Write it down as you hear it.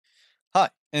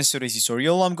In today's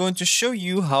tutorial, I'm going to show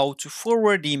you how to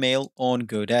forward email on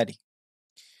GoDaddy.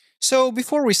 So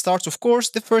before we start, of course,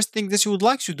 the first thing that you would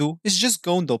like to do is just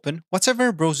go and open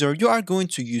whatever browser you are going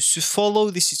to use to follow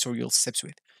this tutorial steps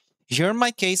with. Here in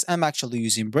my case, I'm actually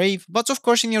using Brave, but of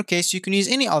course in your case, you can use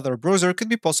any other browser could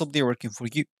be possibly working for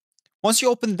you. Once you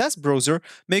open that browser,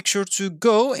 make sure to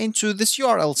go into this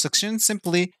URL section,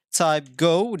 simply type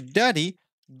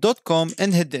godaddy.com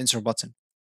and hit the enter button.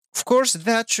 Of course,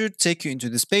 that should take you into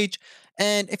this page.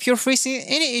 And if you're facing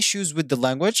any issues with the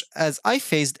language, as I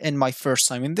faced in my first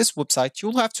time in this website,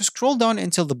 you'll have to scroll down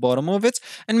until the bottom of it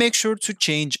and make sure to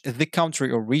change the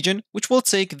country or region, which will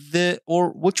change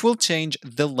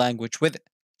the language with it.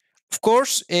 Of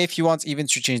course, if you want even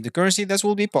to change the currency, that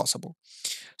will be possible.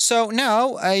 So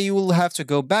now you will have to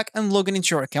go back and log in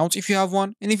into your account if you have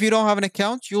one. And if you don't have an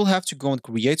account, you'll have to go and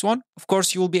create one. Of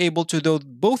course, you will be able to do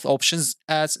both options.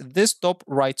 At this top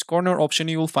right corner option,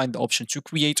 you will find the option to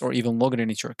create or even log in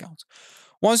into your account.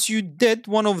 Once you did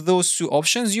one of those two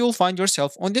options, you'll find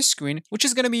yourself on this screen, which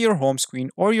is going to be your home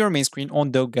screen or your main screen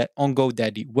on the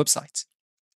GoDaddy website.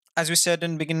 As we said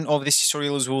in the beginning of this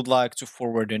tutorial, we would like to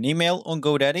forward an email on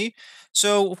GoDaddy.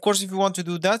 So, of course, if you want to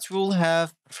do that, we'll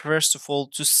have first of all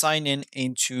to sign in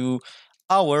into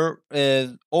our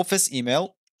office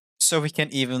email, so we can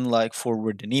even like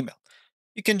forward an email.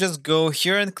 You can just go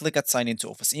here and click at sign into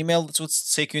office email. This will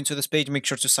take you into this page. Make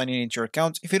sure to sign in into your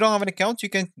account. If you don't have an account, you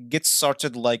can get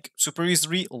started like super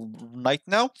easily right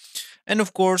now. And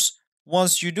of course,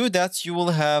 once you do that, you will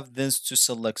have this to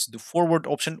select the forward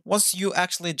option. Once you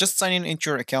actually just sign in into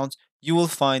your account, you will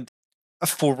find a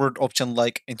forward option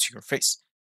like into your face.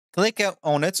 Click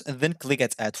on it and then click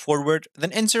at add forward,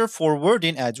 then enter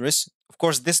forwarding address. Of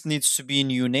course, this needs to be a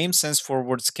new name since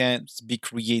forwards can't be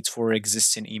created for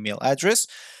existing email address.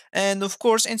 And of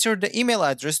course, enter the email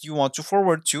address you want to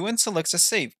forward to and select a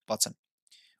save button.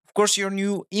 Of course, your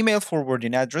new email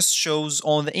forwarding address shows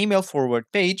on the email forward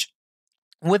page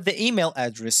with the email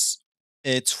address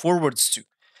it forwards to.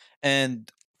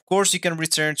 And of course, you can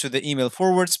return to the email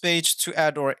forwards page to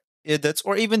add or edit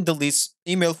or even delete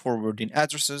email forwarding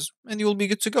addresses, and you'll be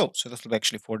good to go. So that's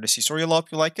actually for this tutorial. I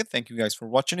hope you like it. Thank you guys for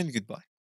watching and goodbye.